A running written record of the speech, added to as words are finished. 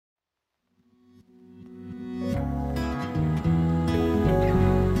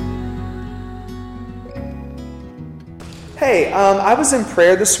Hey, I was in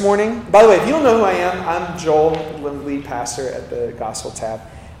prayer this morning. By the way, if you don't know who I am, I'm Joel, the lead pastor at the Gospel Tab.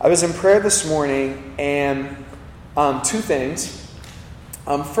 I was in prayer this morning, and two things.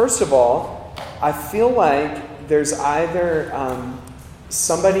 First of all, I feel like there's either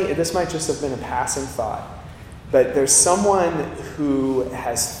somebody, this might just have been a passing thought, but there's someone who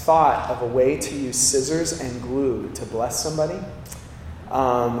has thought of a way to use scissors and glue to bless somebody,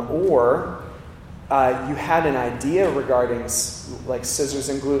 or you had an idea regarding like scissors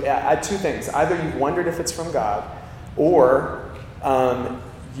and glue. Two things. Either you wondered if it's from God, or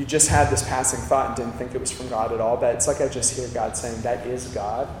you just had this passing thought and didn't think it was from God at all. But it's like I just hear God saying, that is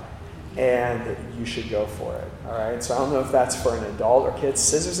God, and you should go for it. All right? So I don't know if that's for an adult or kids.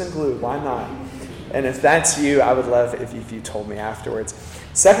 Scissors and glue, why not? And if that's you, I would love if you told me afterwards.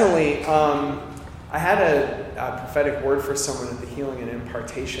 Secondly, I had a prophetic word for someone at the Healing and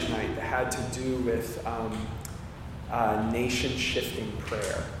Impartation Night that had to do with nation-shifting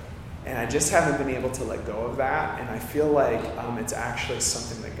prayer. And I just haven't been able to let go of that. And I feel like it's actually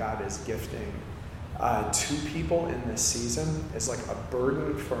something that God is gifting to people in this season. It's like a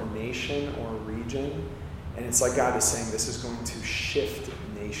burden for a nation or a region. And it's like God is saying this is going to shift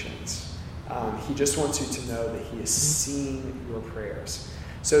nations. He just wants you to know that he is seeing your prayers.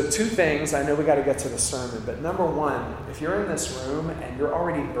 So two things, I know we got to get to the sermon, but number one, if you're in this room and you're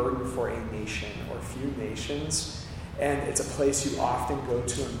already burdened for a nation or a few nations, and it's a place you often go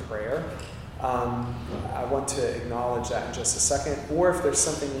to in prayer, I want to acknowledge that in just a second. Or if there's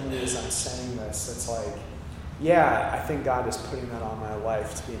something in you as I'm saying this that's like, yeah, I think God is putting that on my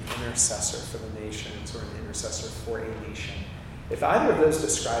life to be an intercessor for the nations or an intercessor for a nation. If either of those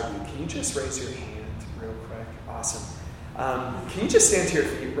describe you, can you just raise your hand real quick? Awesome. Can you just stand to your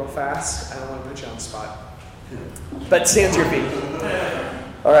feet real fast? I don't want to put you on the spot. But stand to your feet.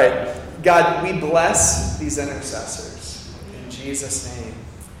 All right. God, we bless these intercessors in Jesus' name.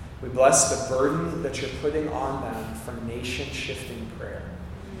 We bless the burden that you're putting on them for nation-shifting prayer.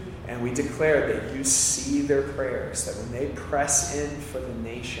 And we declare that you see their prayers, that when they press in for the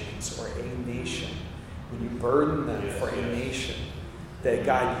nations or a nation, when you burden them for a nation, that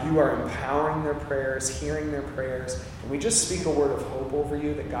God, you are empowering their prayers, hearing their prayers. And we just speak a word of hope over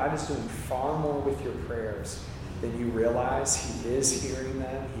you that God is doing far more with your prayers than you realize. He is hearing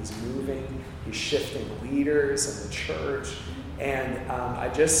them. He's moving. He's shifting leaders in the church. And I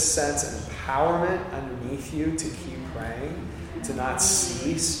just sense an empowerment underneath you to keep praying, to not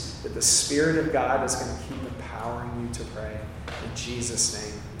cease, that the Spirit of God is going to keep empowering you to pray. In Jesus'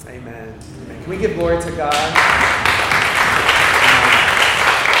 name, amen. Amen. Can we give glory to God?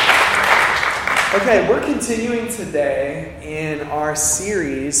 Okay, we're continuing today in our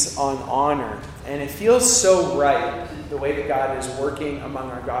series on honor, and it feels so right, the way that God is working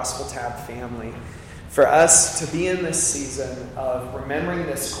among our Gospel Tab family, for us to be in this season of remembering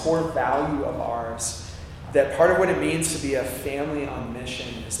this core value of ours, that part of what it means to be a family on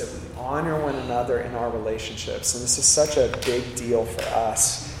mission is that we honor one another in our relationships, and this is such a big deal for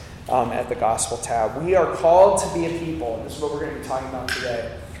us at the Gospel Tab. We are called to be a people, and this is what we're going to be talking about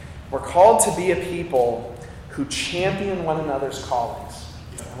today. We're called to be a people who champion one another's callings.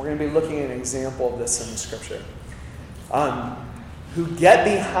 And we're going to be looking at an example of this in the scripture. Who get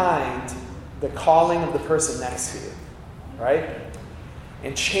behind the calling of the person next to you, right?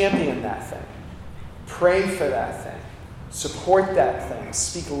 And champion that thing. Pray for that thing. Support that thing.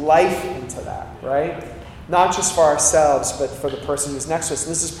 Speak life into that, right? Not just for ourselves, but for the person who's next to us.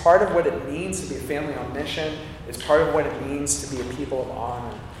 This is part of what it means to be a family on mission. It's part of what it means to be a people of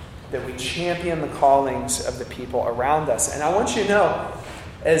honor. That we champion the callings of the people around us. And I want you to know,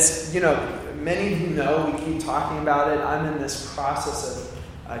 as you know, many of you know, we keep talking about it. I'm in this process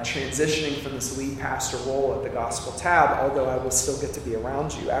of transitioning from this lead pastor role at the Gospel Tab, although I will still get to be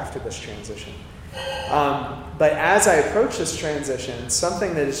around you after this transition. But as I approach this transition,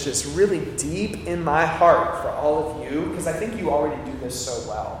 something that is just really deep in my heart for all of you, because I think you already do this so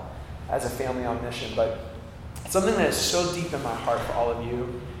well as a family on mission, but something that is so deep in my heart for all of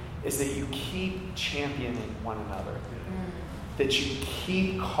you is that you keep championing one another. That you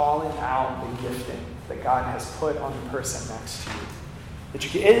keep calling out the gifting that God has put on the person next to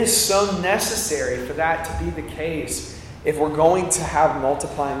you. It is so necessary for that to be the case if we're going to have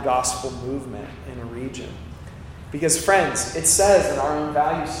multiplying gospel movement in a region. Because friends, it says in our own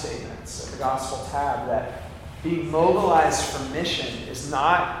value statements at the Gospel Tab that being mobilized for mission is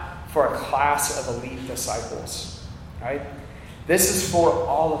not for a class of elite disciples, right? This is for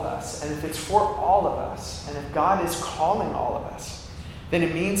all of us. And if it's for all of us, and if God is calling all of us, then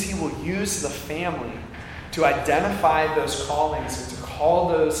it means he will use the family to identify those callings and to call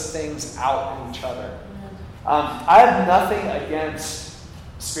those things out in each other. I have nothing against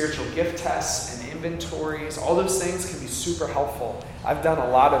spiritual gift tests and inventories. All those things can be super helpful. I've done a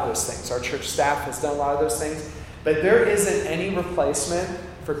lot of those things. Our church staff has done a lot of those things. But there isn't any replacement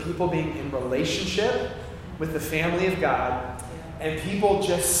for people being in relationship with the family of God and people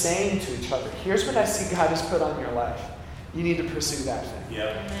just saying to each other, here's what I see God has put on your life. You need to pursue that thing.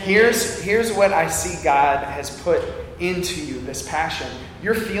 Yep. Here's what I see God has put into you, this passion.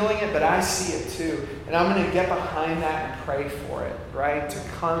 You're feeling it, but I see it too. And I'm going to get behind that and pray for it, right? To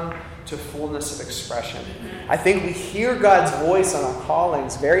come to fullness of expression. I think we hear God's voice on our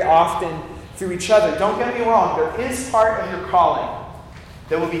callings very often through each other. Don't get me wrong. There is part of your calling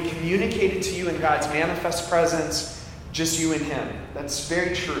that will be communicated to you in God's manifest presence, just you and Him. That's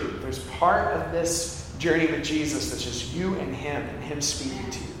very true. There's part of this journey with Jesus that's just you and Him speaking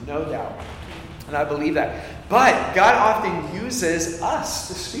to you, no doubt. And I believe that. But God often uses us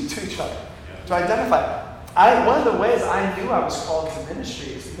to speak to each other, to identify. One of the ways I knew I was called to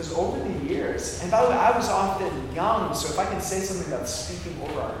ministry is because over the years, and by the way, I was often young, so if I can say something about speaking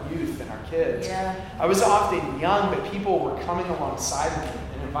over our youth and our kids, I was often young, but people were coming alongside me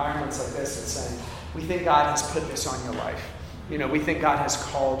in environments like this and saying, we think God has put this on your life. We think God has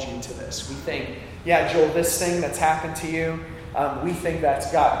called you to this. We think, yeah, Joel, this thing that's happened to you, we think that's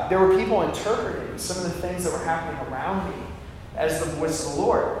God. There were people interpreting some of the things that were happening around me as the voice of the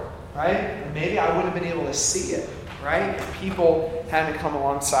Lord, right? And maybe I wouldn't have been able to see it, right? If people hadn't come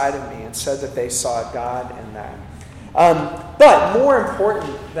alongside of me and said that they saw God in that. But more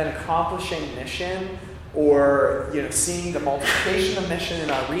important than accomplishing mission or seeing the multiplication of mission in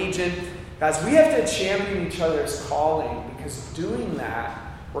our region, guys, we have to champion each other's calling because doing that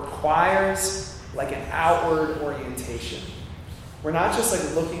requires like an outward orientation. We're not just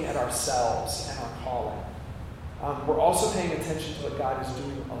like looking at ourselves and our calling. We're also paying attention to what God is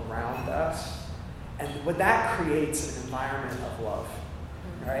doing around us. And what that creates an environment of love,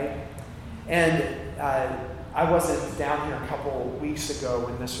 right? And I wasn't down here a couple weeks ago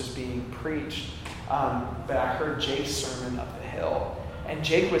when this was being preached, but I heard Jake's sermon up the hill. And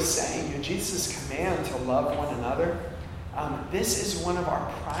Jake was saying, Jesus' command to love one another, this is one of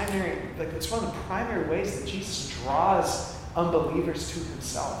our primary, it's one of the primary ways that Jesus draws unbelievers to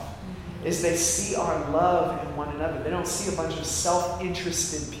Himself. Is they see our love in one another. They don't see a bunch of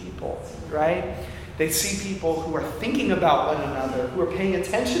self-interested people, right? They see people who are thinking about one another, who are paying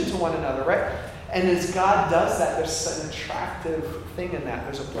attention to one another, right? And as God does that, there's an attractive thing in that.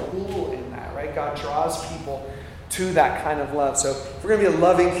 There's a pull in that, right? God draws people to that kind of love. So if we're going to be a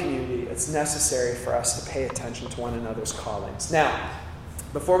loving community, it's necessary for us to pay attention to one another's callings. Now,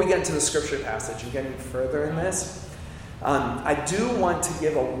 before we get into the scripture passage and get any further in this, I do want to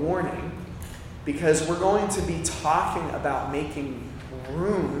give a warning because we're going to be talking about making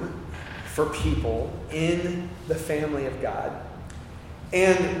room for people in the family of God.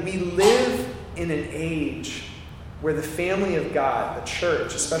 And we live in an age where the family of God, the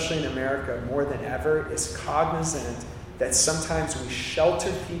church, especially in America more than ever, is cognizant that sometimes we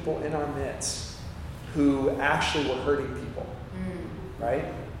shelter people in our midst who actually were hurting people, right?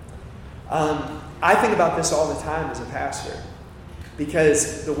 I think about this all the time as a pastor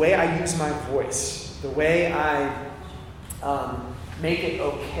because the way I use my voice, the way I make it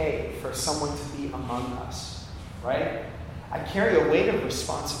okay for someone to be among us, right? I carry a weight of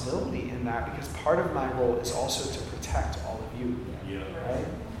responsibility in that because part of my role is also to protect all of you, right?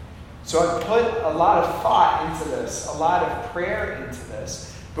 So I put a lot of thought into this, a lot of prayer into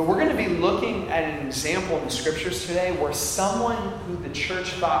this. But we're going to be looking at an example in the scriptures today where someone who the church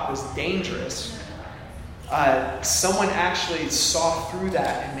thought was dangerous, someone actually saw through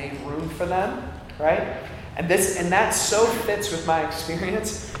that and made room for them, right? And that so fits with my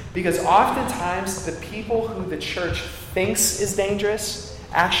experience because oftentimes the people who the church thinks is dangerous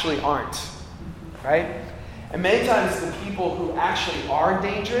actually aren't, right? And many times the people who actually are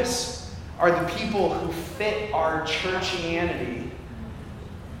dangerous are the people who fit our churchianity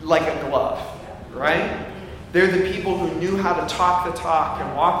like a glove, right? They're the people who knew how to talk the talk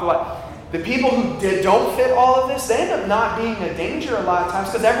and walk the walk. The people who don't fit all of this, they end up not being a danger a lot of times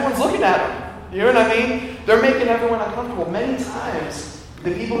because everyone's looking at them. You know what I mean? They're making everyone uncomfortable. Many times,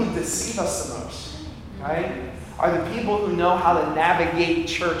 the people who deceive us the most, right, are the people who know how to navigate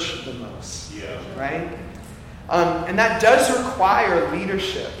church the most, right? And that does require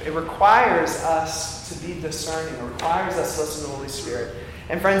leadership. It requires us to be discerning. It requires us to listen to the Holy Spirit.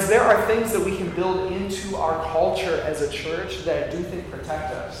 And friends, there are things that we can build into our culture as a church that I do think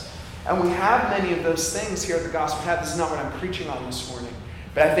protect us. And we have many of those things here at the Gospel Tab. This is not what I'm preaching on this morning.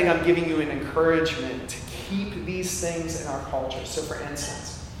 But I think I'm giving you an encouragement to keep these things in our culture. So for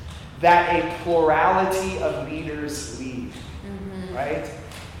instance, that a plurality of leaders lead, right?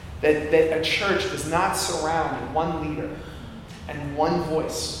 That a church does not surround one leader and one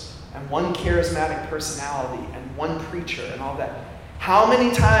voice and one charismatic personality and one preacher and all that. How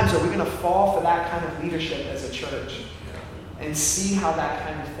many times are we going to fall for that kind of leadership as a church and see how that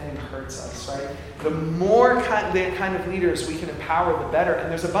kind of thing hurts us, right? The more the kind of leaders we can empower, the better.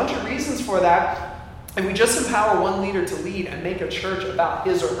 And there's a bunch of reasons for that. And we just empower one leader to lead and make a church about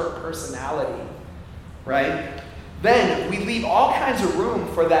his or her personality, right? Then we leave all kinds of room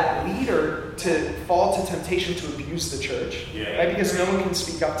for that leader to fall to temptation to abuse the church, right? Because no one can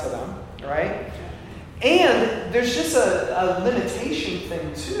speak up to them, right? And there's just a limitation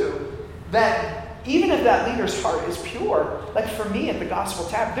thing too, that even if that leader's heart is pure, like for me at the Gospel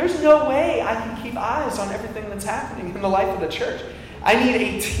Tab, there's no way I can keep eyes on everything that's happening in the life of the church. I need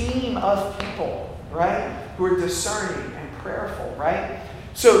a team of people, right, who are discerning and prayerful, right?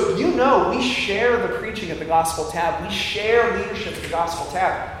 So we share the preaching at the Gospel Tab. We share leadership at the Gospel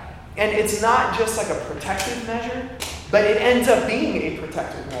Tab. And it's not just like a protective measure, but it ends up being a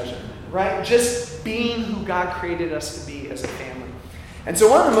protective measure, right? Just being who God created us to be as a family. And so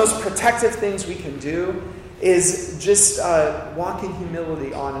one of the most protective things we can do is just walk in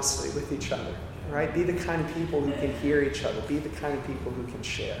humility honestly with each other, right? Be the kind of people who can hear each other. Be the kind of people who can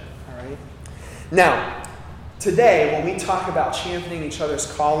share, all right? Now, today, when we talk about championing each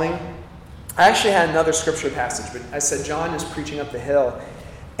other's calling, I actually had another scripture passage, but I said John is preaching up the hill,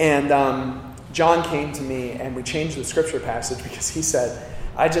 and John came to me, and we changed the scripture passage because he said,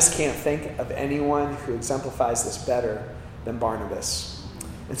 I just can't think of anyone who exemplifies this better than Barnabas.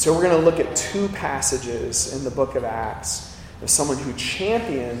 And so we're going to look at two passages in the book of Acts of someone who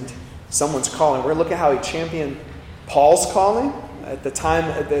championed someone's calling. We're going to look at how he championed Paul's calling. At the time,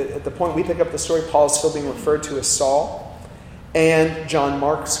 at the point we pick up the story, Paul is still being referred to as Saul, and John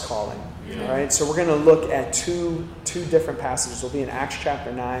Mark's calling. All right, so we're going to look at two different passages. It'll be in Acts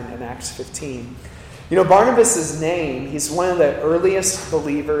chapter 9 and Acts 15. Barnabas' name, he's one of the earliest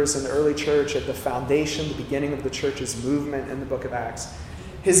believers in the early church at the foundation, the beginning of the church's movement in the book of Acts.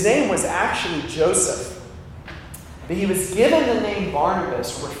 His name was actually Joseph. But he was given the name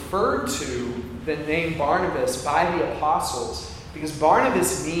Barnabas, referred to the name Barnabas by the apostles, because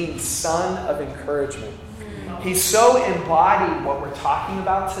Barnabas means son of encouragement. He so embodied what we're talking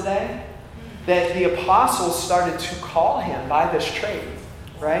about today that the apostles started to call him by this trait,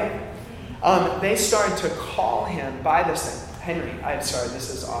 right? They started to call him by this thing. Henry, I'm sorry,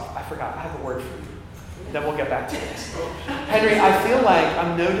 this is off. I forgot. I have a word for you. Then we'll get back to this. Henry, I feel like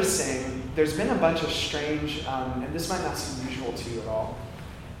I'm noticing there's been a bunch of strange, and this might not seem usual to you at all,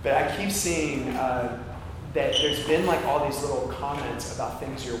 but I keep seeing that there's been like all these little comments about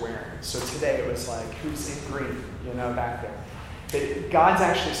things you're wearing. So today it was like, who's in green, back there. But God's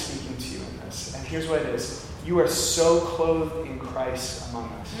actually speaking to you in this. And here's what it is. You are so clothed in Christ among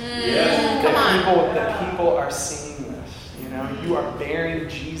us. That people are seeing this. You are bearing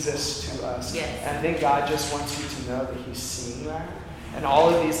Jesus to us. Yes. And I think God just wants you to know that he's seeing that. And all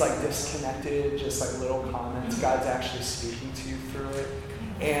of these like disconnected, just like little comments, God's actually speaking to you through it.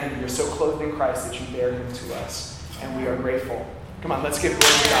 And you're so clothed in Christ that you bear him to us. And we are grateful. Come on, let's give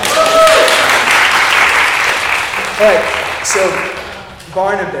glory to God. All right, so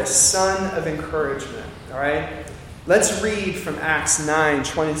Barnabas, son of encouragement. All right? Let's read from Acts 9,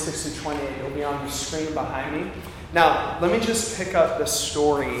 26 to 28. It'll be on the screen behind me. Now, let me just pick up the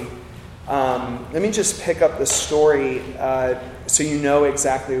story. So you know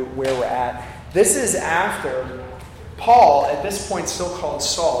exactly where we're at. This is after Paul, at this point still called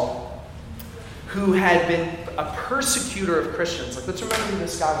Saul, who had been a persecutor of Christians. Like, let's remember who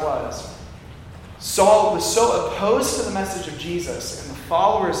this guy was. Saul was so opposed to the message of Jesus and the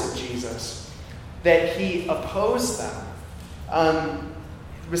followers of Jesus that he opposed them,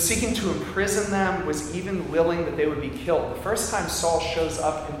 was seeking to imprison them, was even willing that they would be killed. The first time Saul shows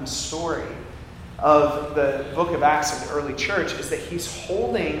up in the story of the book of Acts of the early church is that he's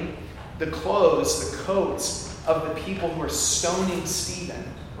holding the clothes, the coats of the people who are stoning Stephen,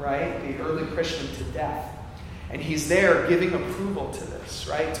 right? The early Christian to death. And he's there giving approval to this,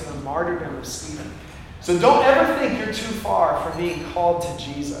 right? To the martyrdom of Stephen. So don't ever think you're too far from being called to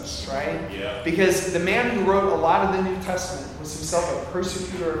Jesus, right? Yeah. Because the man who wrote a lot of the New Testament was himself a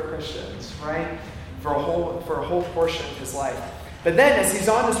persecutor of Christians, right? For a whole portion of his life. But then as he's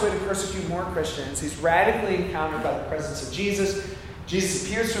on his way to persecute more Christians, he's radically encountered by the presence of Jesus. Jesus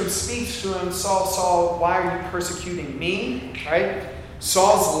appears to him, speaks to him, Saul, Saul, why are you persecuting me? Right?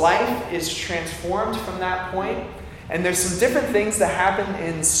 Saul's life is transformed from that point. And there's some different things that happen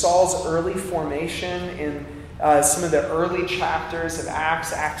in Saul's early formation in some of the early chapters of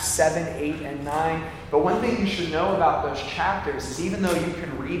Acts, Acts 7, 8, and 9. But one thing you should know about those chapters is even though you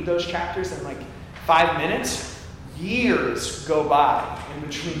can read those chapters in like 5 minutes, years go by in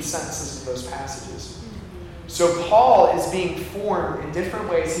between sentences of those passages. So Paul is being formed in different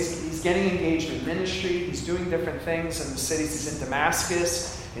ways. He's getting engaged in ministry. He's doing different things in the cities. He's in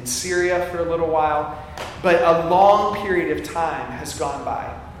Damascus, in Syria for a little while. But a long period of time has gone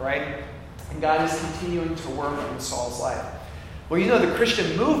by, right? And God is continuing to work in Saul's life. Well, you know, the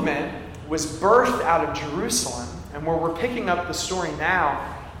Christian movement was birthed out of Jerusalem. And where we're picking up the story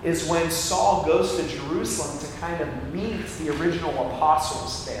now is when Saul goes to Jerusalem to kind of meet the original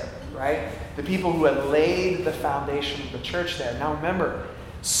apostles there, right? The people who had laid the foundation of the church there. Now remember,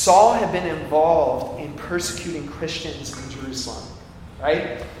 Saul had been involved in persecuting Christians in Jerusalem,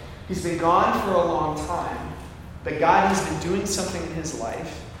 right? He's been gone for a long time, but God has been doing something in his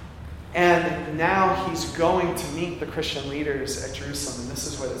life, and now he's going to meet the Christian leaders at Jerusalem, and this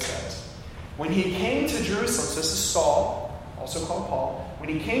is what it says. When he came to Jerusalem, so this is Saul, also called Paul, when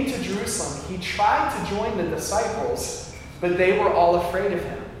he came to Jerusalem, he tried to join the disciples, but they were all afraid of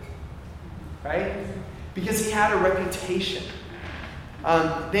him, right? Because he had a reputation.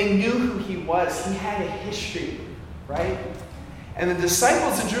 They knew who he was. He had a history, right? And the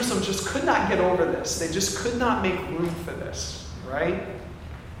disciples in Jerusalem just could not get over this. They just could not make room for this, right?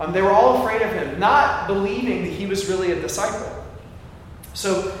 They were all afraid of him, not believing that he was really a disciple.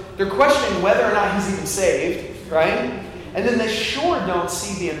 So they're questioning whether or not he's even saved, right? And then they sure don't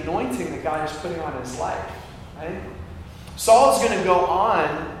see the anointing that God is putting on his life, right? Saul is going to go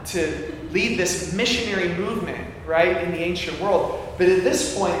on to lead this missionary movement, right, in the ancient world. But at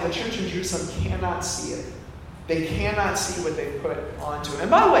this point, the church in Jerusalem cannot see it. They cannot see what they put onto it.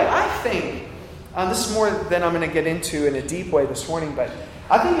 And by the way, I think, this is more than I'm going to get into in a deep way this morning, but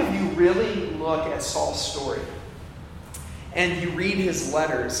I think if you really look at Saul's story and you read his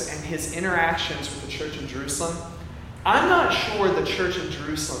letters and his interactions with the church in Jerusalem, I'm not sure the church in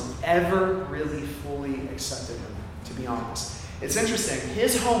Jerusalem ever really fully accepted him, to be honest. It's interesting.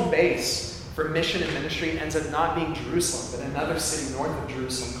 His home base for mission and ministry ends up not being Jerusalem, but another city north of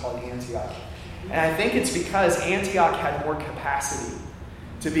Jerusalem called Antioch. And I think it's because Antioch had more capacity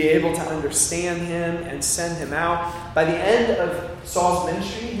to be able to understand him and send him out. By the end of Saul's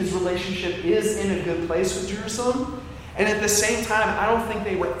ministry, his relationship is in a good place with Jerusalem. And at the same time, I don't think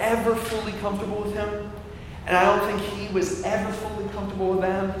they were ever fully comfortable with him. And I don't think he was ever fully comfortable with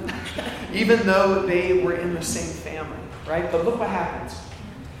them, even though they were in the same family, right? But look what happens.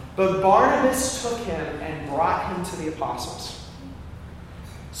 But Barnabas took him and brought him to the apostles.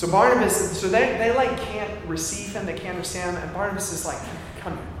 So Barnabas, they like can't receive him, they can't understand him, and Barnabas is like,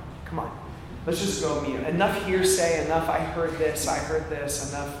 come on, let's just go meet him. Enough hearsay, enough I heard this,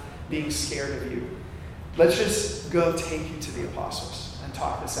 enough being scared of you. Let's just go take you to the apostles and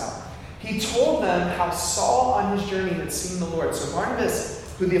talk this out. He told them how Saul on his journey had seen the Lord. So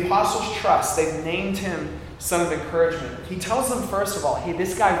Barnabas, who the apostles trust, they've named him son of encouragement. He tells them, first of all, hey,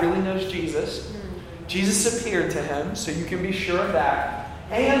 this guy really knows Jesus. Jesus appeared to him, so you can be sure of that.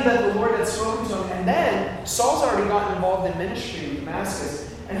 And that the Lord had spoken to him. And then Saul's already gotten involved in ministry in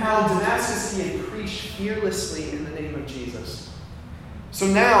Damascus, and how in Damascus he had preached fearlessly in the name of Jesus. So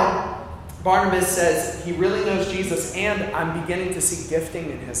now Barnabas says he really knows Jesus, and I'm beginning to see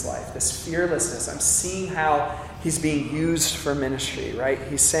gifting in his life, this fearlessness. I'm seeing how he's being used for ministry, right?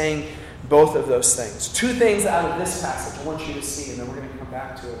 He's saying both of those things. Two things out of this passage I want you to see, and then we're going to come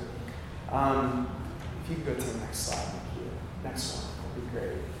back to it. If you could go to the next slide. Next one would be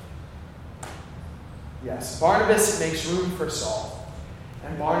great. Yes, Barnabas makes room for Saul,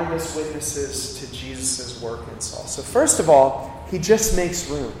 and Barnabas witnesses to Jesus' work in Saul. So first of all, he just makes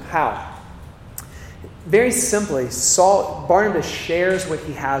room. How? Very simply, Barnabas shares what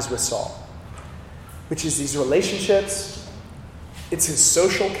he has with Saul, which is these relationships. It's his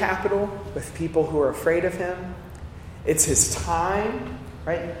social capital with people who are afraid of him. It's his time,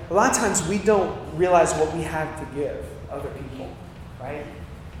 right? A lot of times we don't realize what we have to give other people, right?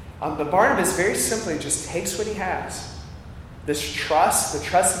 But Barnabas very simply just takes what he has, this trust, the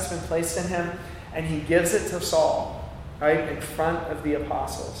trust that's been placed in him, and he gives it to Saul, right, in front of the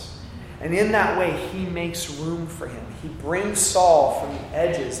apostles. And in that way, he makes room for him. He brings Saul from the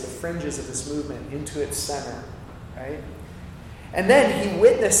edges, the fringes of this movement, into its center, right? And then he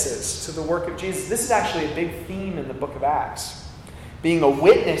witnesses to the work of Jesus. This is actually a big theme in the book of Acts, being a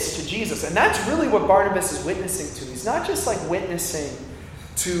witness to Jesus. And that's really what Barnabas is witnessing to. He's not just like witnessing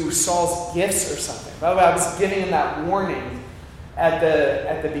to Saul's gifts or something. By the way, I was giving him that warning at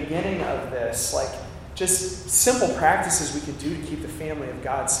the beginning of this, like just simple practices we could do to keep the family of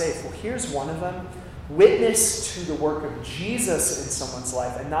God safe. Well, here's one of them. witness to the work of Jesus in someone's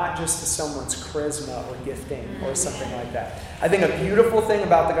life and not just to someone's charisma or gifting or something like that. I think a beautiful thing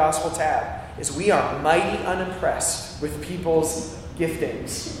about the Gospel Tab is we are mighty unimpressed with people's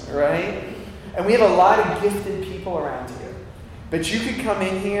giftings, right? And we have a lot of gifted people around here. But you could come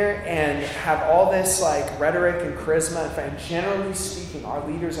in here and have all this like rhetoric and charisma, and generally speaking, our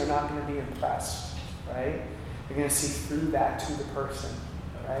leaders are not going to be impressed, right? They're going to see through that to the person,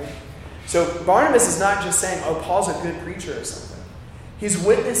 right? So Barnabas is not just saying, oh, Paul's a good preacher or something. He's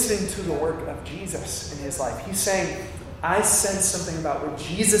witnessing to the work of Jesus in his life. He's saying, I sense something about what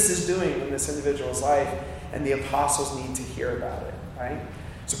Jesus is doing in this individual's life, and the apostles need to hear about it, right?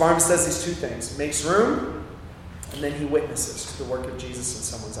 So Barnabas does these two things. Makes room, and then he witnesses to the work of Jesus in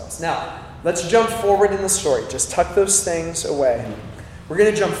someone else. Now, let's jump forward in the story. Just tuck those things away. We're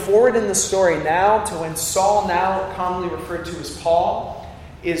going to jump forward in the story now to when Saul, now commonly referred to as Paul,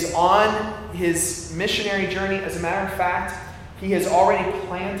 is on his missionary journey. As a matter of fact, he has already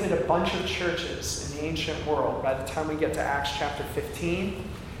planted a bunch of churches in the ancient world. By the time we get to Acts chapter 15,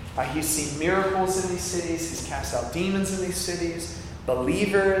 he's seen miracles in these cities. He's cast out demons in these cities.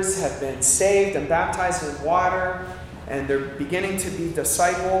 Believers have been saved and baptized in water, and they're beginning to be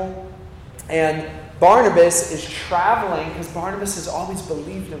discipled. And Barnabas is traveling because Barnabas has always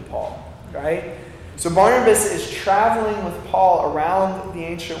believed in Paul, right? So Barnabas is traveling with Paul around the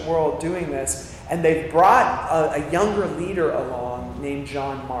ancient world doing this, and they've brought a younger leader along named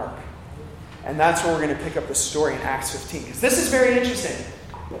John Mark. And that's where we're going to pick up the story in Acts 15, because this is very interesting.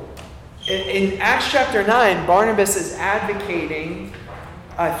 In Acts chapter 9, Barnabas is advocating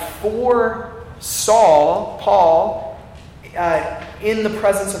for Paul, in the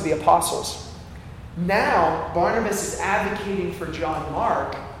presence of the apostles. Now, Barnabas is advocating for John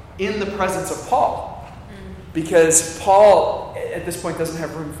Mark in the presence of Paul. Because Paul, at this point, doesn't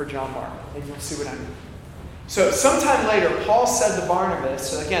have room for John Mark. And you'll see what I mean. So sometime later, Paul said to Barnabas,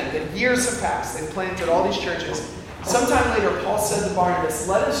 so again, the years have passed. They've planted all these churches. Sometime later, Paul said to Barnabas,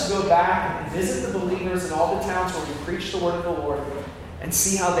 let us go back and visit the believers in all the towns where we preach the word of the Lord and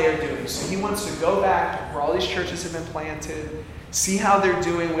see how they are doing. So he wants to go back where all these churches have been planted, see how they're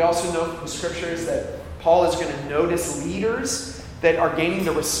doing. We also know from the scriptures that Paul is going to notice leaders that are gaining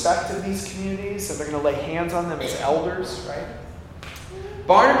the respect of these communities, so they're going to lay hands on them as elders, right?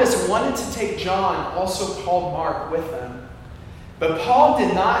 Barnabas wanted to take John, also called Mark, with them. But Paul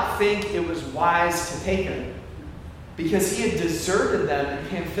did not think it was wise to take him, because he had deserted them in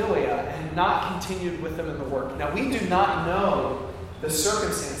Pamphylia and had not continued with them in the work. Now, we do not know the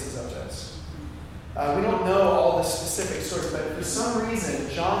circumstances of this. We don't know all the specific stories, but for some reason,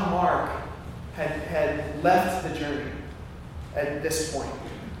 John Mark had left the journey at this point,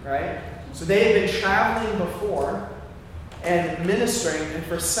 right? So they had been traveling before and ministering, and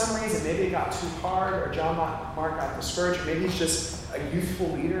for some reason, maybe it got too hard, or John Mark got discouraged, or maybe he's just a youthful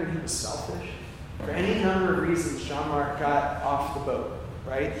leader and he was selfish. For any number of reasons, John Mark got off the boat,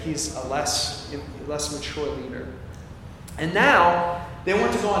 right? He's a less mature leader. And now, they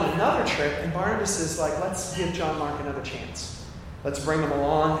want to go on another trip, and Barnabas is like, let's give John Mark another chance. Let's bring him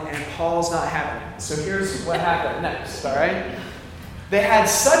along, and Paul's not having it. So here's what happened next, all right? They had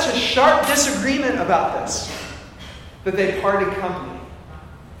such a sharp disagreement about this that they parted company.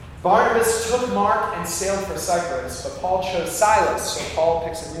 Barnabas took Mark and sailed for Cyprus, but Paul chose Silas, so Paul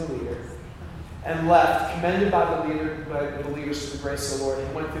picks a new leader, and left, commended by the believers to the grace of the Lord.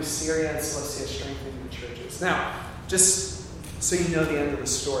 He went through Syria and Cilicia, strengthening the churches. Now, just so you know the end of the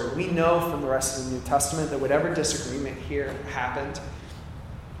story, we know from the rest of the New Testament that whatever disagreement here happened,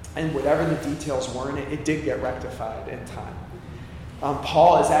 and whatever the details were in it, it did get rectified in time.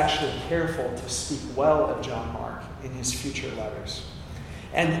 Paul is actually careful to speak well of John Mark in his future letters.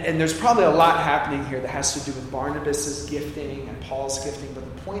 And there's probably a lot happening here that has to do with Barnabas' gifting and Paul's gifting, but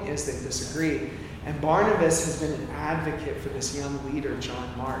the point is they disagree. And Barnabas has been an advocate for this young leader,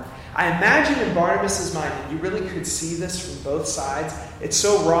 John Mark. I imagine in Barnabas' mind, and you really could see this from both sides, it's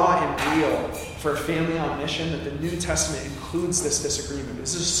so raw and real for a family on mission that the New Testament includes this disagreement.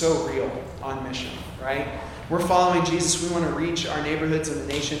 This is so real on mission, right? We're following Jesus. We want to reach our neighborhoods and the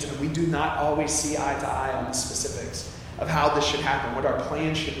nations, and we do not always see eye to eye on the specifics of how this should happen, what our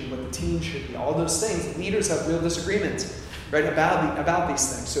plan should be, what the team should be, all those things. Leaders have real disagreements, right, about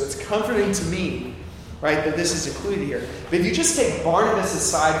these things. So it's comforting to me, right, that this is included here. But if you just take Barnabas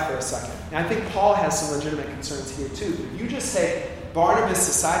aside for a second, and I think Paul has some legitimate concerns here too, but if you just take Barnabas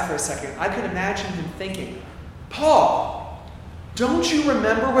aside for a second, I could imagine him thinking, Paul, don't you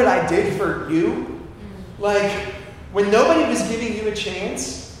remember what I did for you? Like, when nobody was giving you a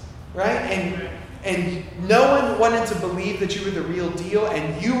chance, right? and no one wanted to believe that you were the real deal,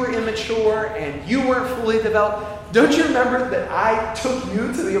 and you were immature, and you weren't fully developed, don't you remember that I took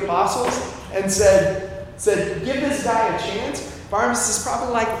you to the apostles and said, give this guy a chance? Barnabas is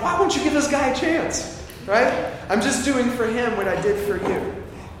probably like, why won't you give this guy a chance? Right? I'm just doing for him what I did for you.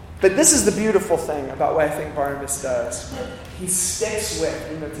 But this is the beautiful thing about what I think Barnabas does. He sticks with,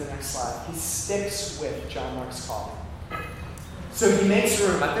 we move to the next slide, he sticks with John Mark's calling. So he makes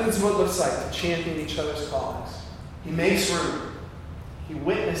room. I think this is what it looks like to champion each other's callings. He makes room. He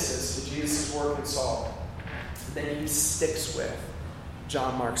witnesses to Jesus' work in Saul. Then he sticks with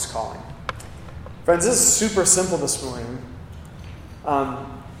John Mark's calling. Friends, this is super simple this morning.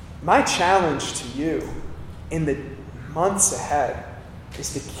 My challenge to you in the months ahead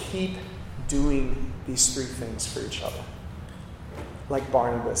is to keep doing these three things for each other, like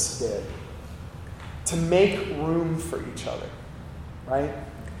Barnabas did. To make room for each other, right?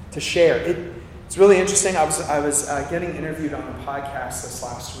 To share. It's really interesting. I was getting interviewed on a podcast this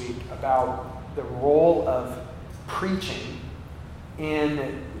last week about the role of preaching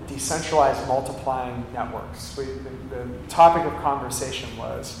in decentralized multiplying networks. The topic of conversation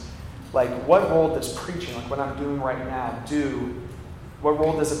was, like, what role does preaching, like what I'm doing right now, what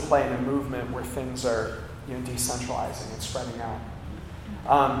role does it play in a movement where things are, decentralizing and spreading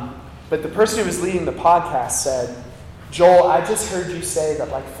out? But the person who was leading the podcast said, Joel, I just heard you say that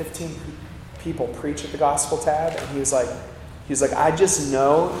like 15 people preach at the Gospel Tab, and he was like, I just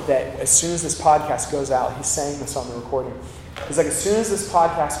know that as soon as this podcast goes out, he's saying this on the recording. He's like, as soon as this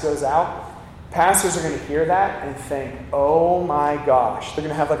podcast goes out, pastors are going to hear that and think, oh my gosh, they're going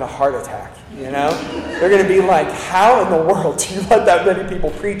to have like a heart attack, They're going to be like, how in the world do you let that many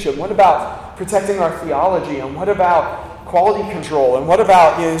people preach? And what about protecting our theology? And what about quality control? And what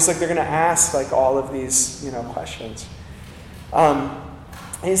about, it's like they're going to ask like all of these, questions. And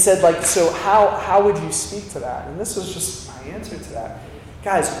he said, like, so how would you speak to that? And this was just my answer to that.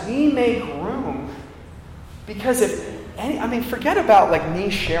 Guys, we make room because forget about like me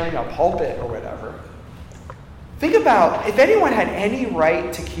sharing a pulpit or whatever. Think about if anyone had any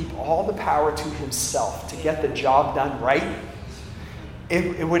right to keep all the power to himself to get the job done right,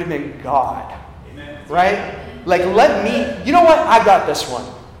 it would have been God. Amen. Right? Like, let me, you know what? I got this one.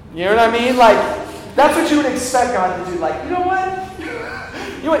 You know what I mean? Like, that's what you would expect God to do. Like, you know what?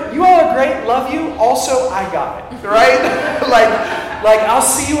 You all are great, love you. Also, I got it. Right? like I'll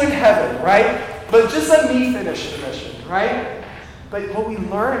see you in heaven, right? But just let me finish the mission, right? But what we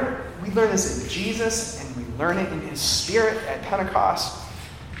learn this in Jesus, and we learn it in His Spirit at Pentecost,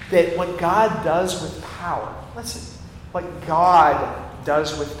 that what God does with power, listen, what God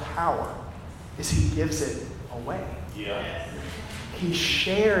does with power is He gives it away. Yeah. He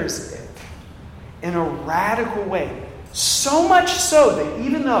shares it in a radical way. So much so that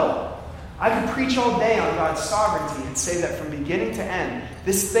even though I could preach all day on God's sovereignty and say that from beginning to end,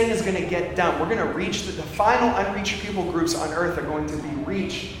 this thing is going to get done. We're going to reach the final unreached people groups on earth are going to be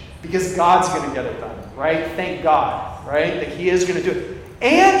reached because God's going to get it done, right? Thank God, right? That He is going to do it.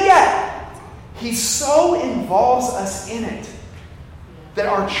 And yet, He so involves us in it that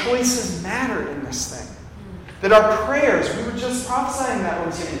our choices matter in this thing. That our prayers, we were just prophesying that when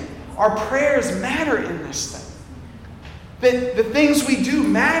we was in, our prayers matter in this thing. That the things we do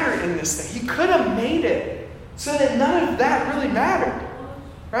matter in this thing. He could have made it so that none of that really mattered.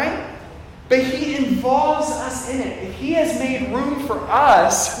 Right? But He involves us in it. If He has made room for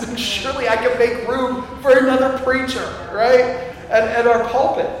us, then surely I can make room for another preacher, right? At our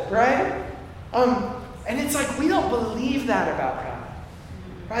pulpit, right? And it's like we don't believe that about God.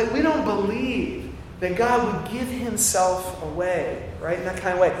 Right? We don't believe that God would give Himself away, right? In that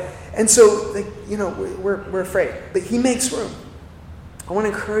kind of way. And so, we're afraid. But He makes room. I want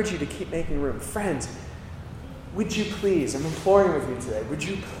to encourage you to keep making room. Friends, would you please, I'm imploring with you today, would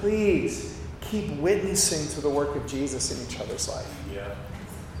you please keep witnessing to the work of Jesus in each other's life?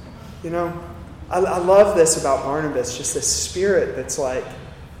 Yeah. I love this about Barnabas, just this spirit that's like,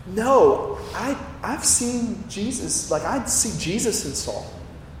 no, I've seen Jesus. Like, I see Jesus in Saul.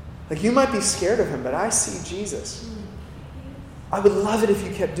 Like, you might be scared of him, but I see Jesus. I would love it if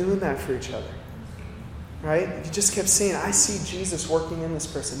you kept doing that for each other. Right? If you just kept saying, I see Jesus working in this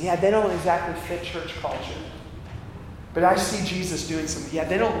person. Yeah, they don't exactly fit church culture. But I see Jesus doing something. Yeah,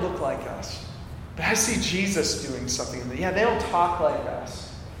 they don't look like us. But I see Jesus doing something. Yeah, they don't talk like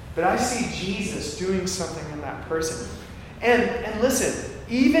us. But I see Jesus doing something in that person. And listen,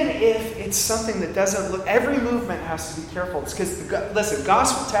 even if it's something that doesn't look, every movement has to be careful. It's because, listen,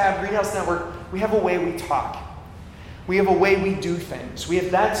 Gospel Tab, Greenhouse Network, we have a way we talk. We have a way we do things.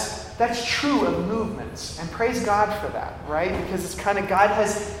 That's That's true of movements. And praise God for that, right? Because it's kind of God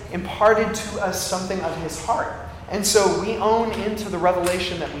has imparted to us something of his heart. And so we own into the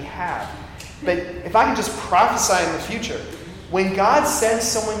revelation that we have. But if I can just prophesy in the future, when God sends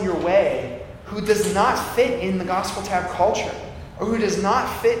someone your way who does not fit in the Gospel Tab culture, or who does not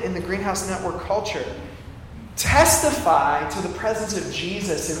fit in the Greenhouse Network culture, testify to the presence of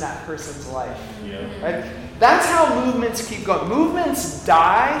Jesus in that person's life. Yeah. Right? That's how movements keep going. Movements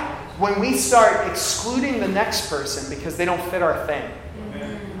die when we start excluding the next person because they don't fit our thing.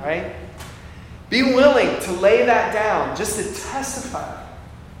 Amen. Right? Be willing to lay that down just to testify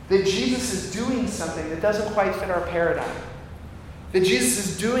that Jesus is doing something that doesn't quite fit our paradigm. That Jesus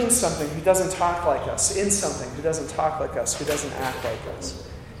is doing something who doesn't talk like us, in something who doesn't talk like us, who doesn't act like us.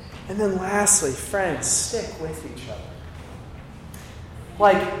 And then lastly, friends, stick with each other.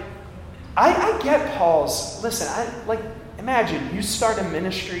 Like, I get Paul's, listen, imagine you start a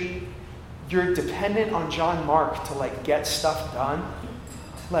ministry, you're dependent on John Mark to get stuff done.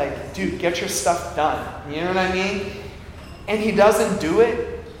 Like, dude, get your stuff done. You know what I mean? And he doesn't do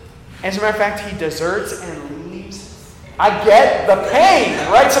it. As a matter of fact, he deserts and leaves. I get the pain,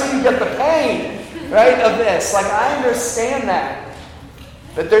 right? Some of you get the pain, right, of this. I understand that.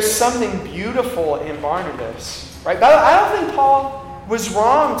 But there's something beautiful in Barnabas, right? But I don't think Paul was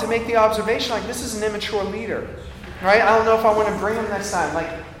wrong to make the observation, this is an immature leader, right? I don't know if I want to bring him next time.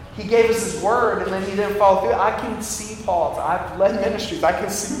 He gave us his word and then he didn't follow through. I can see Paul. I've led ministries. I can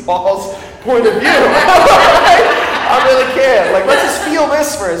see Paul's point of view. I really can. Let's just feel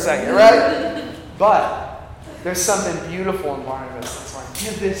this for a second, right? But there's something beautiful in Barnabas that's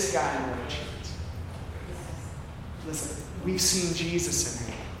give this guy another chance. Listen, we've seen Jesus in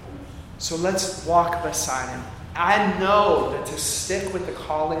him. So let's walk beside him. I know that to stick with the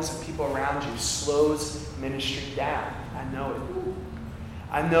callings of people around you slows ministry down. I know it.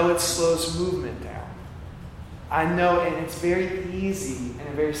 I know it slows movement down. I know, and it's very easy in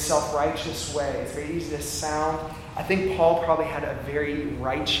a very self-righteous way. It's very easy to sound. I think Paul probably had a very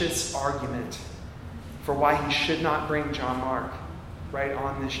righteous argument for why he should not bring John Mark right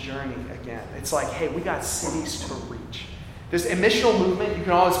on this journey again. It's hey, we got cities to reach. There's a missional movement, you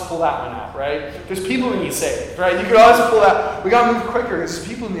can always pull that one out, right? There's people who need saved, right? You can always pull that. We got to move quicker. There's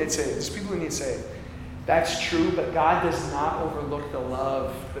people who need saved. There's people who need saved. That's true, but God does not overlook the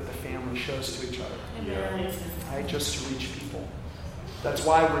love that the family shows to each other. Amen. Right? Just to reach people. That's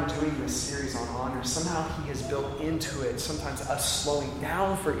why we're doing this series on honor. Somehow he has built into it sometimes us slowing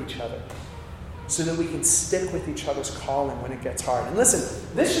down for each other so that we can stick with each other's calling when it gets hard. And listen,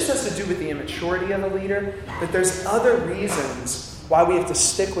 this just has to do with the immaturity of a leader, but there's other reasons why we have to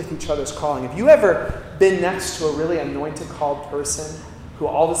stick with each other's calling. Have you ever been next to a really anointed, called person who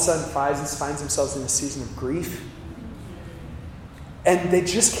all of a sudden finds themselves in a season of grief? And they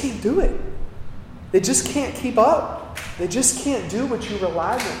just can't do it. They just can't keep up. They just can't do what you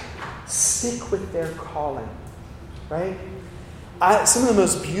rely on. Stick with their calling, right? Some of the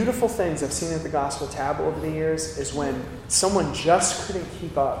most beautiful things I've seen at the Gospel Tab over the years is when someone just couldn't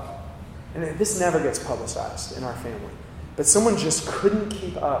keep up. And this never gets publicized in our family. But someone just couldn't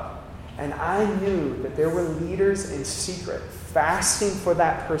keep up. And I knew that there were leaders in secret fasting for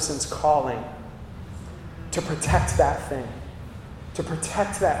that person's calling to protect that thing, to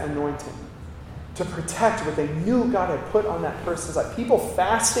protect that anointing, to protect what they knew God had put on that person's life. People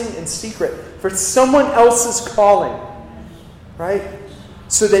fasting in secret for someone else's calling, right?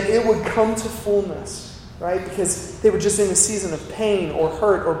 So that it would come to fullness, right? Because they were just in a season of pain or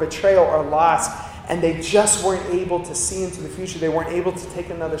hurt or betrayal or loss, and they just weren't able to see into the future. They weren't able to take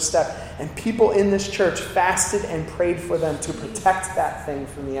another step. And people in this church fasted and prayed for them to protect that thing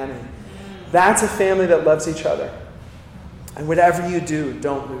from the enemy. That's a family that loves each other. And whatever you do,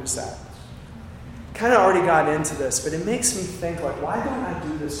 don't lose that. Kind of already got into this, but it makes me think, why don't I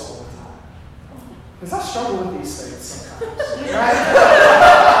do this all the time? Because I struggle with these things sometimes. Right?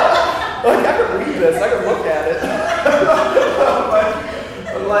 I could read this. I could look at it.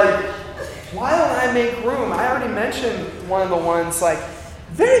 but why don't I make room? I already mentioned one of the ones,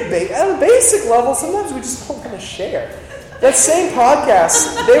 very at a basic level, sometimes we just don't want to share. That same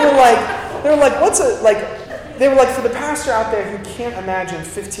podcast, they were for the pastor out there who can't imagine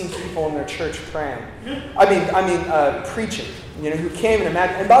 15 people in their church praying. Preaching, who can't even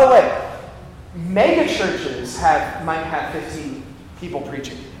imagine. And by the way, mega churches might have 15 people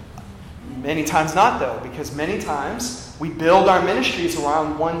preaching. Many times not, though, because many times we build our ministries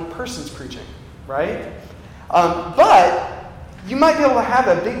around one person's preaching, right? But you might be able to have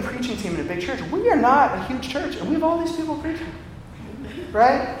a big preaching team in a big church. We are not a huge church, and we have all these people preaching,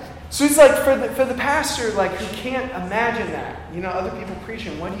 right? So it's like for the pastor, like, who can't imagine that, other people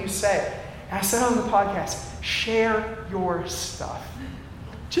preaching, what do you say? And I said on the podcast, share your stuff.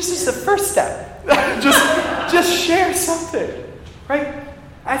 Just as the first step. just share something, right?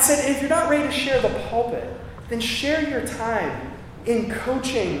 I said, if you're not ready to share the pulpit, then share your time in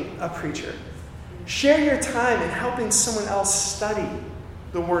coaching a preacher. Share your time in helping someone else study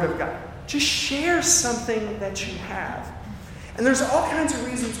the Word of God. Just share something that you have. And there's all kinds of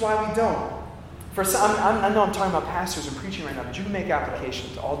reasons why we don't. For some, I know I'm talking about pastors and preaching right now, but you can make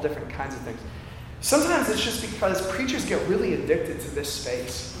applications to all different kinds of things. Sometimes it's just because preachers get really addicted to this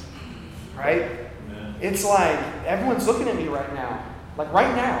space, right? Amen. It's like everyone's looking at me right now. Like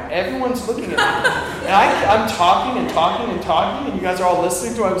right now, everyone's looking at me. And I'm talking and talking and talking, and you guys are all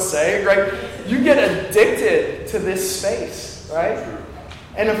listening to what I'm saying, right? You get addicted to this space, right?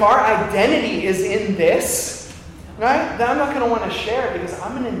 And if our identity is in this, right, then I'm not going to want to share it because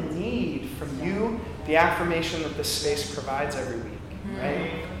I'm going to need from you the affirmation that this space provides every week,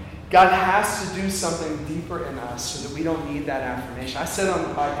 right? God has to do something deeper in us so that we don't need that affirmation. I said on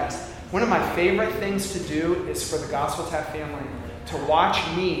the podcast, one of my favorite things to do is for the Gospel Tap family to watch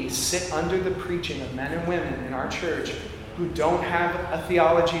me sit under the preaching of men and women in our church who don't have a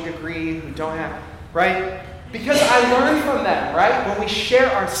theology degree, who don't have, right? Because I learn from them, right? When we share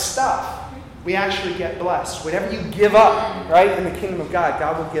our stuff, we actually get blessed. Whatever you give up, right, in the kingdom of God,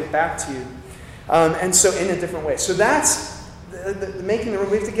 God will give back to you. And so in a different way. So that's the making the room.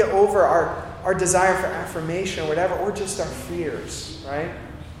 We have to get over our desire for affirmation or whatever, or just our fears, right?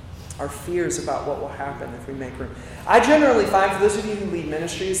 Our fears about what will happen if we make room. I generally find, for those of you who lead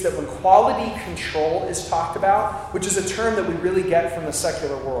ministries, that when quality control is talked about, which is a term that we really get from the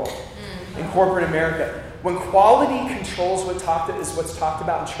secular world in corporate America, when quality control is what's talked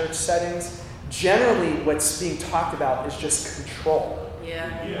about in church settings, generally what's being talked about is just control. Yeah.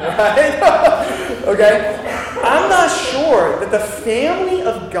 Right? Okay? I'm not sure that the family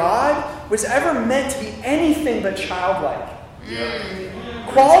of God was ever meant to be anything but childlike. Yeah.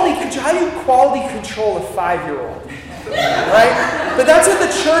 Quality control. How do you quality control a 5-year-old? Right? But that's what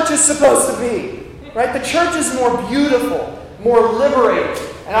the church is supposed to be. Right? The church is more beautiful, more liberating,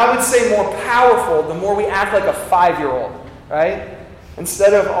 and I would say more powerful the more we act like a 5-year-old. Right?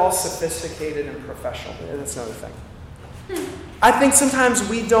 Instead of all sophisticated and professional. That's another thing. I think sometimes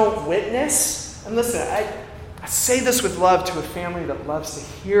we don't witness. And listen, I say this with love to a family that loves to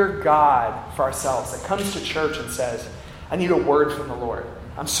hear God for ourselves, that comes to church and says, I need a word from the Lord.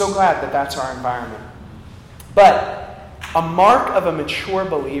 I'm so glad that that's our environment. But a mark of a mature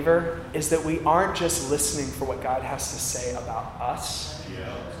believer is that we aren't just listening for what God has to say about us.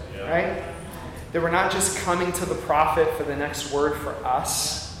 Right? That we're not just coming to the prophet for the next word for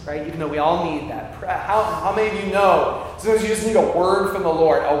us. Right? Even though we all need that. How many of you know sometimes you just need a word from the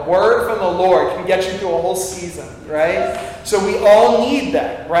Lord? A word from the Lord can get you through a whole season. Right? So we all need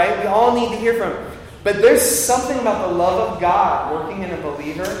that. Right? We all need to hear from Him. But there's something about the love of God working in a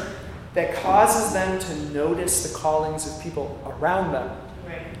believer that causes them to notice the callings of people around them.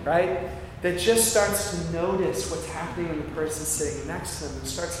 Right? That just starts to notice what's happening in the person sitting next to them and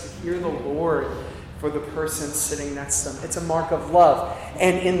starts to hear the Lord for the person sitting next to them. It's a mark of love.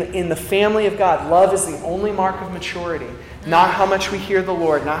 And in the family of God, love is the only mark of maturity. Not how much we hear the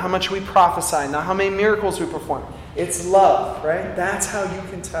Lord, not how much we prophesy, not how many miracles we perform. It's love, right? That's how you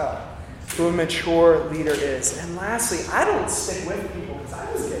can tell who a mature leader is. And lastly, I don't stick with people because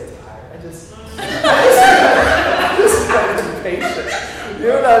I just get tired. I just get impatient. You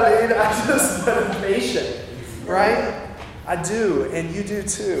know what I mean? I just get impatient, right? I do, and you do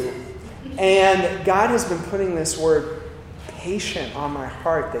too. And God has been putting this word patient on my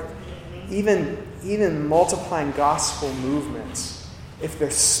heart that even multiplying gospel movements, if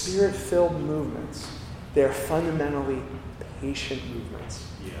they're spirit-filled movements, they're fundamentally patient movements.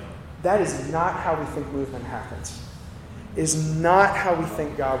 Yeah. That is not how we think movement happens. It is not how we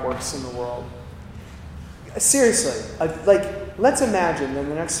think God works in the world. Seriously, let's imagine that in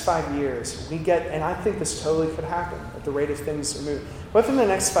the next 5 years we get, and I think this totally could happen at the rate of things are moving. What if in the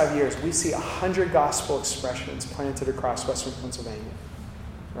next 5 years we see 100 gospel expressions planted across Western Pennsylvania?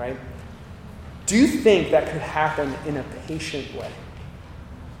 Right? Do you think that could happen in a patient way?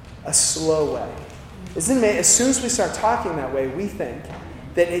 A slow way? Isn't it? As soon as we start talking that way, we think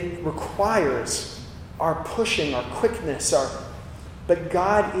that it requires our pushing, our quickness, but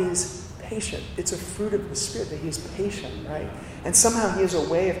God is patient. It's a fruit of the Spirit that He is patient, right? And somehow He has a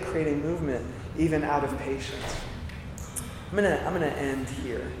way of creating movement even out of patience. I'm gonna end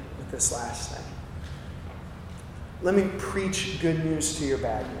here with this last thing. Let me preach good news to your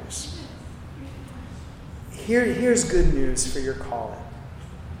bad news. Here's good news for your calling.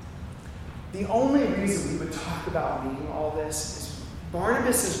 the only reason we would talk about meeting all this is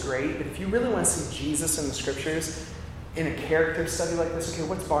Barnabas is great, but if you really want to see Jesus in the scriptures, in a character study like this, okay,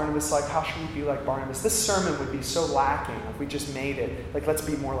 what's Barnabas like? How should we be like Barnabas? This sermon would be so lacking if we just made it, like, let's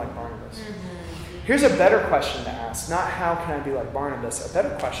be more like Barnabas. Mm-hmm. Here's a better question to ask. Not how can I be like Barnabas? A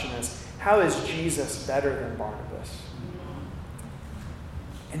better question is, how is Jesus better than Barnabas?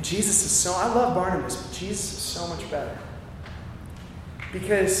 And Jesus is so, I love Barnabas, but Jesus is so much better.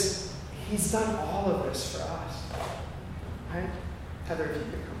 Because he's done all of this for us. Right? Heather, if you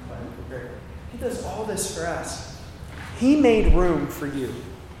could come play, that'd be great. He does all this for us. He made room for you.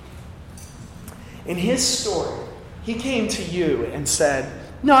 In his story, he came to you and said,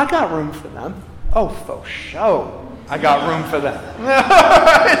 no, I got room for them. Oh, for sure. I got room for them.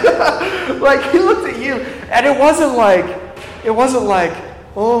 Like, he looked at you, and it wasn't like,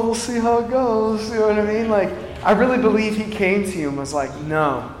 oh, we'll see how it goes. You know what I mean? Like, I really believe he came to you and was like,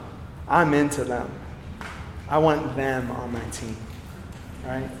 no, I'm into them. I want them on my team.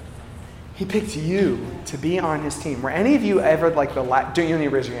 Right? He picked you to be on his team. Were any of you ever like the last? Don't you need to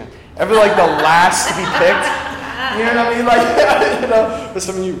raise your hand? Ever like the last to be picked? You know what I mean? Like, you know, for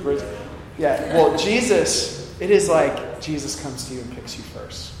some of you, raise. Yeah. Well, Jesus, it is like Jesus comes to you and picks you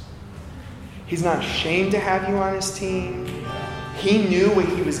first. He's not ashamed to have you on his team. He knew what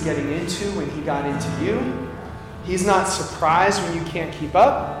he was getting into when he got into you. He's not surprised when you can't keep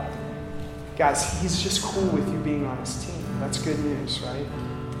up. Guys, he's just cool with you being on his team. That's good news, right?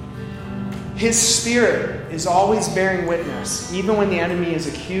 His Spirit is always bearing witness, even when the enemy is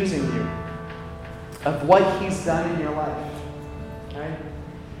accusing you, of what he's done in your life. Right?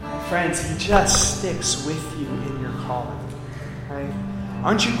 And friends, he just sticks with you in your calling. Right?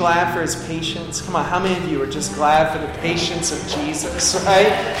 Aren't you glad for his patience? Come on, how many of you are just glad for the patience of Jesus, right?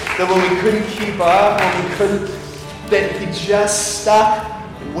 That when we couldn't keep up, that he just stuck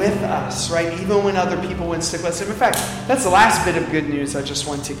with us, right? Even when other people wouldn't stick with us. In fact, that's the last bit of good news I just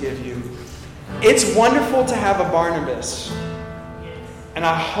want to give you. It's wonderful to have a Barnabas. And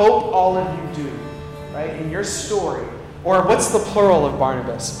I hope all of you do, right? In your story. Or what's the plural of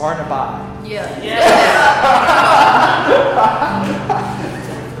Barnabas? Barnabai. Yeah.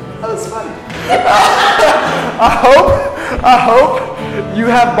 That was funny. I hope you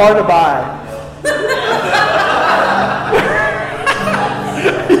have Barnabai.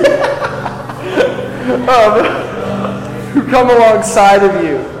 Who come alongside of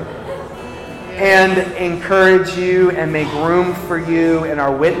you and encourage you and make room for you and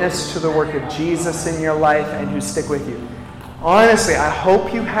are witness to the work of Jesus in your life and who stick with you. Honestly, I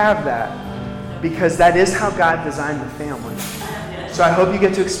hope you have that because that is how God designed the family. So I hope you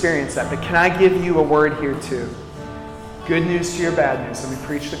get to experience that. But can I give you a word here too? Good news to your bad news. Let me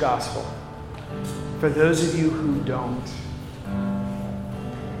preach the gospel. For those of you who don't,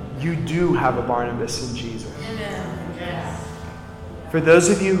 you do have a Barnabas in Jesus. Yes. For those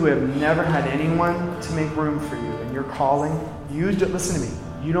of you who have never had anyone to make room for you in your calling, listen to me.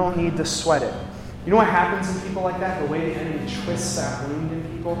 You don't need to sweat it. You know what happens in people like that? The way the enemy twists that wound in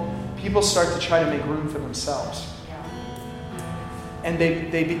people? People start to try to make room for themselves. And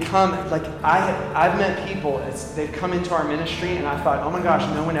they become, like, I've met people, they've come into our ministry and I thought, oh my gosh,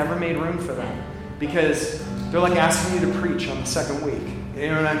 no one ever made room for them. Because they're like asking you to preach on the second week. You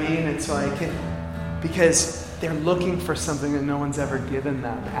know what I mean? It's like, because they're looking for something that no one's ever given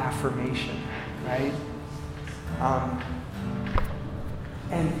them, affirmation, right?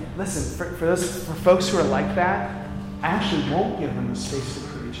 And listen, for folks who are like that, I actually won't give them the space to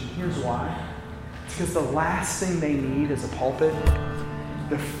preach. And here's why. It's because the last thing they need is a pulpit.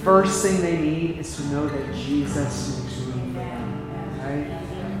 The first thing they need is to know that Jesus makes room for them, right?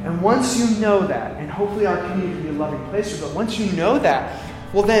 And once you know that, and hopefully our community can be a loving place, but once you know that,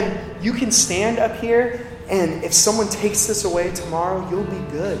 well then you can stand up here and if someone takes this away tomorrow, you'll be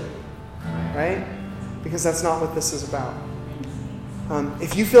good, right? Because that's not what this is about.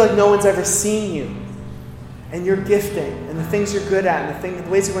 If you feel like no one's ever seen you, and your gifting, and the things you're good at, and the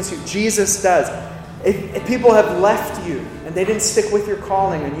ways he wants you, Jesus does. If people have left you, and they didn't stick with your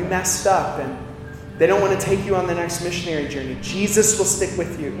calling, and you messed up, and they don't want to take you on the next missionary journey, Jesus will stick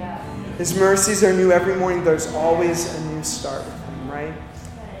with you. His mercies are new every morning. There's always a new start with him, right?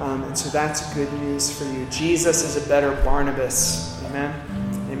 And so that's good news for you. Jesus is a better Barnabas. Amen?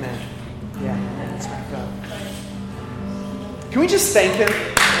 Amen. Yeah, let's wrap up. Can we just thank him?